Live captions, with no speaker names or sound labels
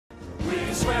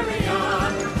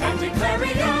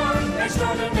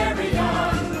extraordinary.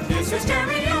 This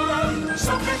Hysteria,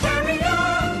 something carry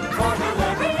on for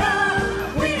malaria.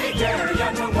 We dare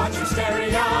ya to watch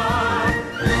Hysteria.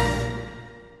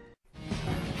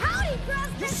 Howdy,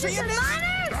 Craftsman and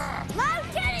miners! Loud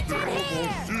Kennington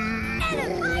here! And if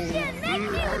I can make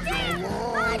you dance,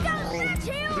 I got that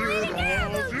you leading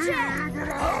ambush!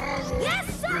 Yes,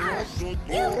 sir! You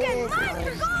can mine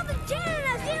for gold and tin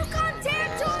as you come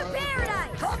territory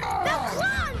paradise! The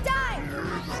Klondike!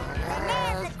 The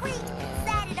man the Queen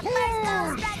decided to first go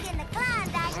stuck in the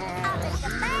Klondike offers the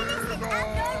finest in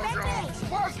outdoor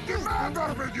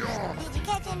recreation. Did you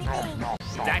catch anything?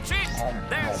 That's it!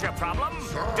 There's your problem.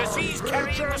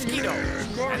 Disease-carrying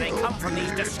mosquitoes. And they come from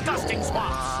these disgusting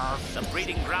swamps. The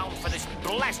breeding ground for this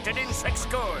blasted insect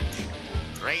scourge.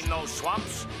 Drain those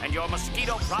swamps, and your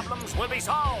mosquito problems will be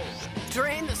solved.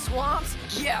 Drain the swamps?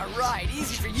 Yeah, right.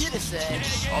 Easy for you to say.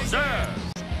 Observe.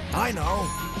 I know.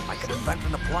 I could invent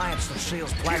an appliance that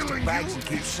seals plastic bags and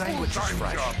keeps sandwiches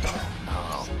fresh.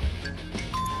 Oh.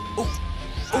 Ooh.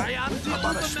 How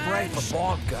about a spray for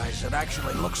bald guys that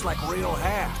actually looks like real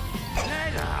hair?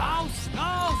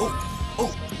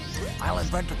 Ooh. I'll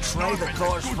invent a tray that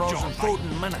thaws frozen food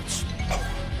in minutes.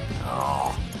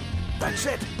 Oh, that's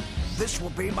it. This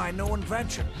will be my new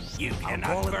invention. I'll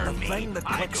call it the thing that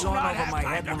clicks on over my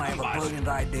head when I have a brilliant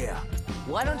idea.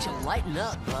 Why don't you lighten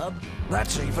up, bub?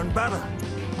 That's even better.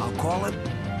 I'll call it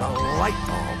the light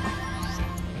bulb.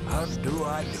 How do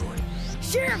I do it?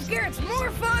 Sheriff Garrett's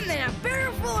more fun than a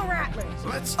barrel full of rattlers.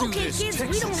 Let's do okay, this kids, we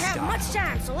Texas don't have style. much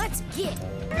time, so let's get.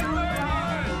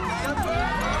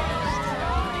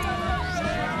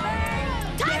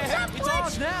 Time's up,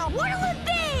 Blitz! What'll it be?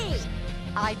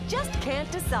 I just can't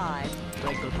decide.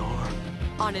 Take the door.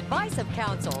 On advice of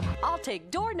counsel, I'll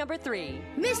take door number 3.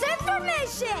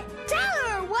 Misinformation! Tell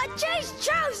her what Jay's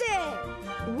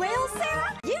chosen! Well,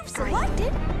 Sarah, you've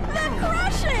selected The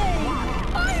crushing!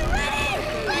 Are you ready?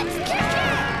 Let's kick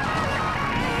it!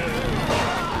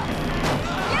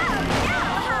 Yo,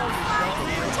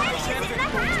 Tension's in the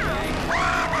house!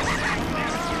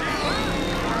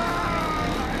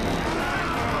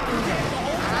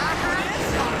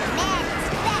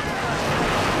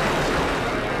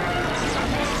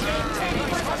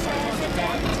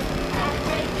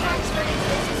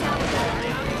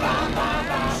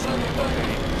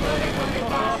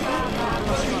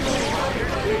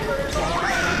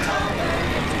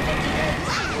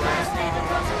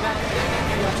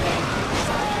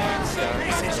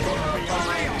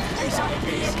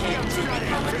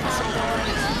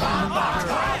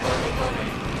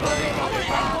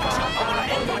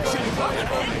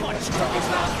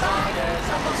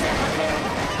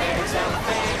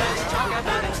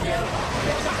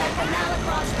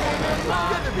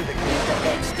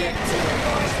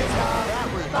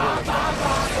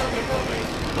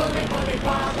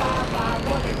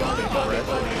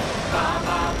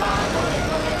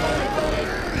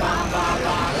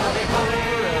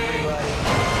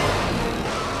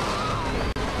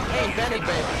 Hey, Benny,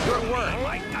 baby, good work.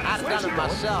 I'd have done it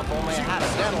myself, only I had a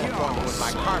dental appointment with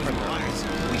my carpenter.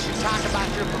 We should talk about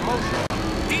your promotion.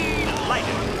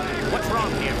 Delighted. What's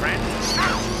wrong, dear friend?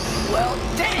 Ow! Well,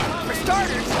 damn! For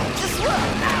starters, just look!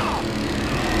 Ow!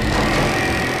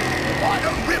 What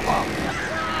a rip-off!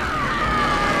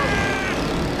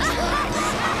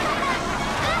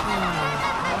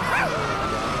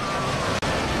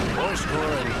 Boy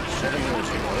score in 7 years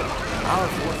ago. Our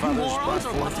forefathers brought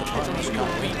forth the autonomous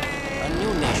country, a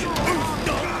new nation.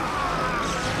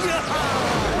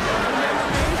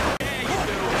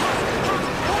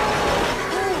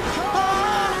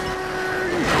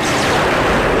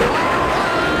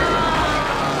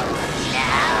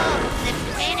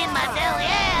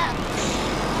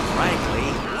 Frankly,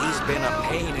 he's been a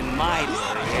pain in my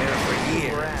hair for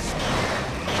years.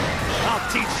 I'll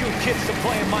teach you kids to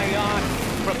play in my yard.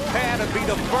 Prepare to be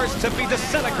the first to be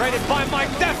disintegrated by my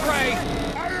death ray!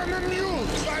 I am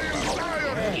amused. I am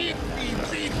tired. Itty,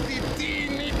 bitty,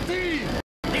 teeny, tee.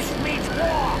 This means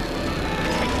war!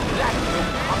 Take that, you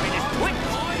communist twit!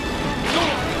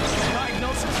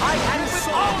 Diagnosis? I am with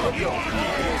all of you!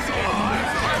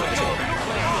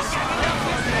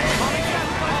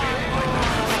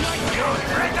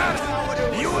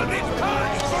 You will be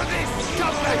punished for this!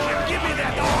 Come back here! Give me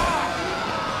that!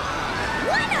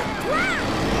 What a crap!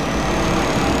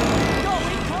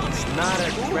 It's not a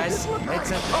dress,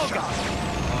 it's a toga!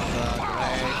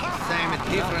 Same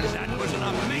difference. That was an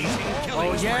amazing killing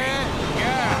Oh, yeah?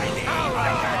 Yeah.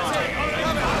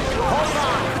 Hold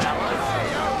on!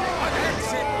 That's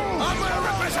it! I'm gonna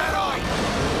rip his head off!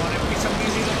 Want a piece of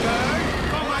music, girl?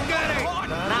 Come on, get it!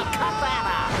 Now cut that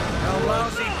out! You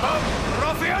lousy bum!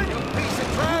 Ruffian! You piece of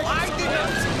trash! I did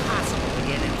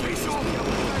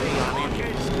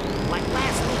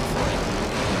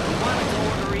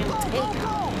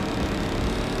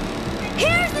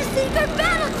Where's their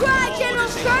battle cry, General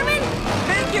Sherman?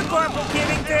 Thank you, Corporal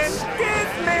Kennington.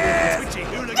 Dismiss!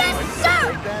 Yes,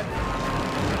 sir!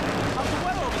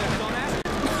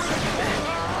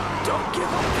 Don't give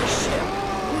up the ship.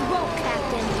 We won't,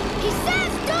 Captain. He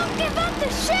says don't give up the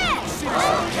ship!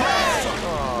 Okay!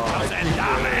 How's that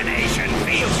domination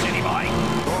feel, city boy?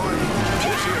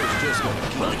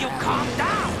 Will you calm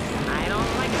down? I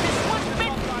don't like this one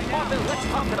bit. Orville, let's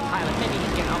talk to the pilot. Maybe he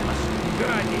can help us.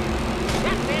 Good idea.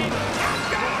 That's it.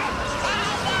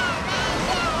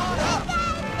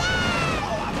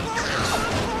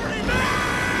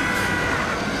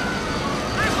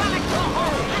 I want to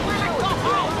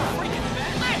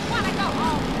go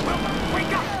home. Wake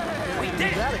up. We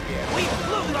did it. We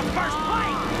flew the first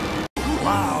plane.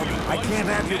 Loud. I can't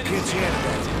have you kids here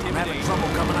today. I'm having trouble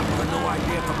coming up with a new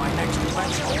idea for my next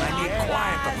invention, and I need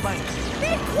quiet to think.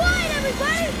 Be quiet,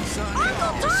 everybody!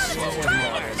 Uncle Thomas is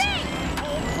trying to think!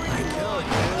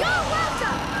 You're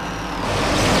welcome!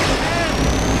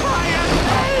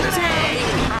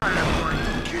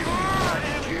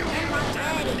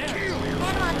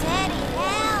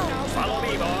 Follow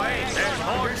me, boys. There's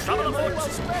more trouble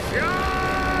afoot.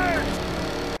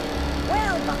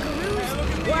 Well, buckaroos,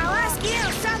 while Askew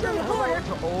south on the border,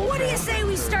 what do you say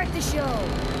we start the show?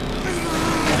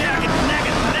 I didn't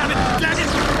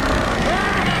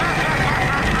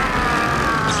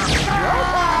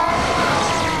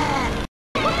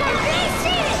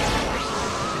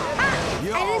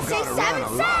say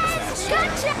 7 cents!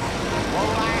 Gotcha!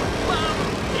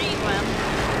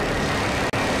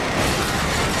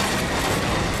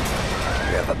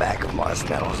 You have a bag of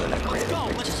marshmallows and a crate of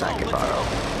pictures I can borrow?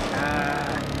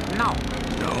 No.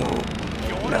 No.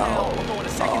 No.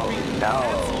 Oh, no.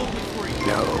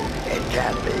 No, it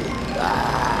can't be.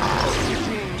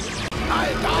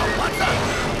 What's up?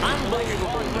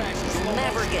 Unbelievable. You'll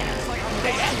never get it.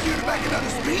 They asked you to make another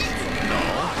speech? No.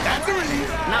 That's a relief.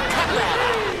 Now cut that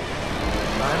out.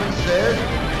 Simon said...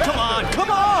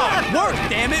 Come on! Work,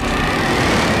 damn it!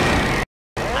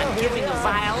 I'm giving a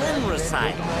violin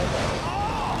recital.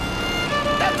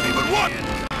 That's even one.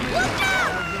 Look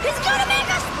out! He's gonna make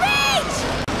a speech!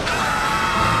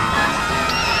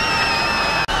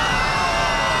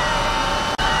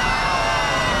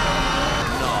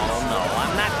 No,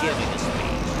 I'm not giving a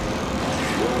speech.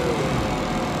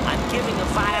 I'm giving a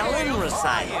violin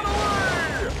recital.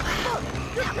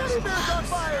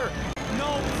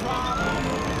 No problem.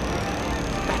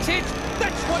 That's it!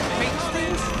 That's what makes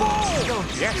things fall!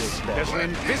 Yes, there's an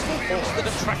invisible force that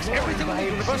attracts everything in the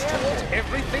universe towards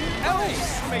everything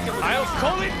else. I'll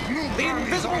call it the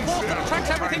invisible force that attracts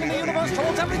everything in the universe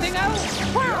towards everything else.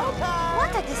 Wow,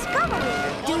 what a discovery!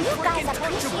 Do you guys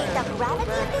appreciate the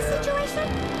gravity of this situation?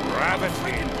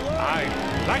 Gravity. I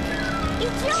like it.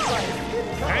 It's yours!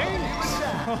 Thanks.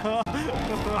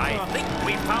 I think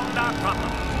we found our problem.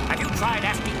 Have you tried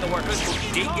asking the workers to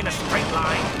dig in a straight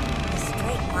line?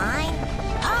 Straight line?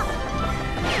 Oh!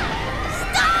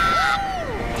 Stop!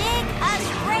 Dig a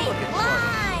straight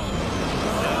line!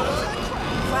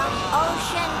 From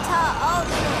ocean to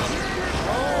ocean.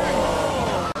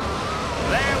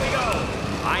 There we go.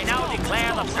 I now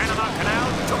declare the Panama Canal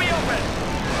to be open.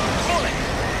 Pull it.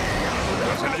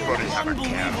 Does anybody have a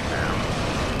countdown?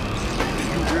 Do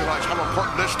you realize how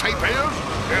important this tape is?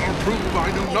 It'll prove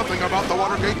I knew nothing about the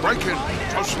Watergate break-in.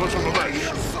 Just listen to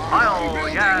this. Oh,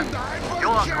 yes. You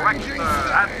are correct,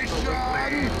 sir.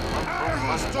 Absolutely.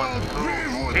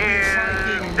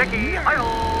 Here's Dickie.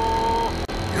 Hi-oh.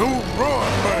 You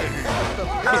ruined me.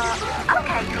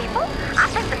 Okay, people. I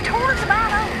think the tour's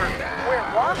about over. We're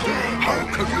walking. How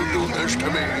could you do this to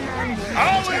me?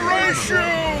 I'll erase you!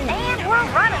 And we're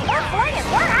running. We're fleeing.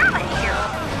 We're out of here.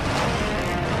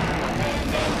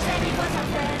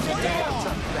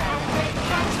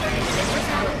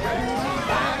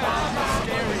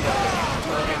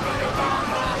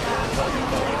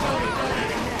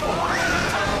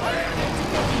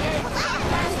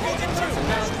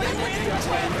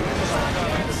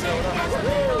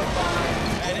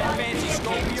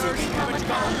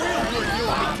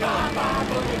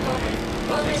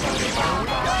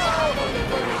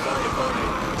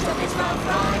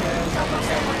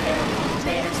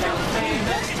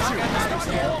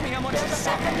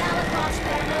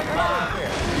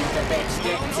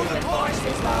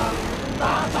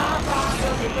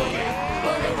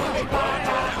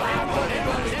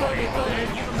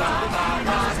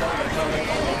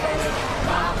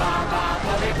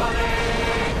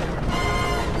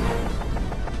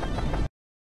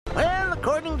 Well,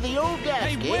 according to the old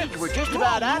gas gauge, we're just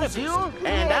about out of fuel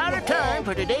and out of time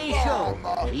for today's show.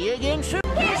 See you again soon.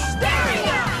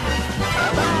 Hysteria!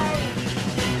 Bye-bye.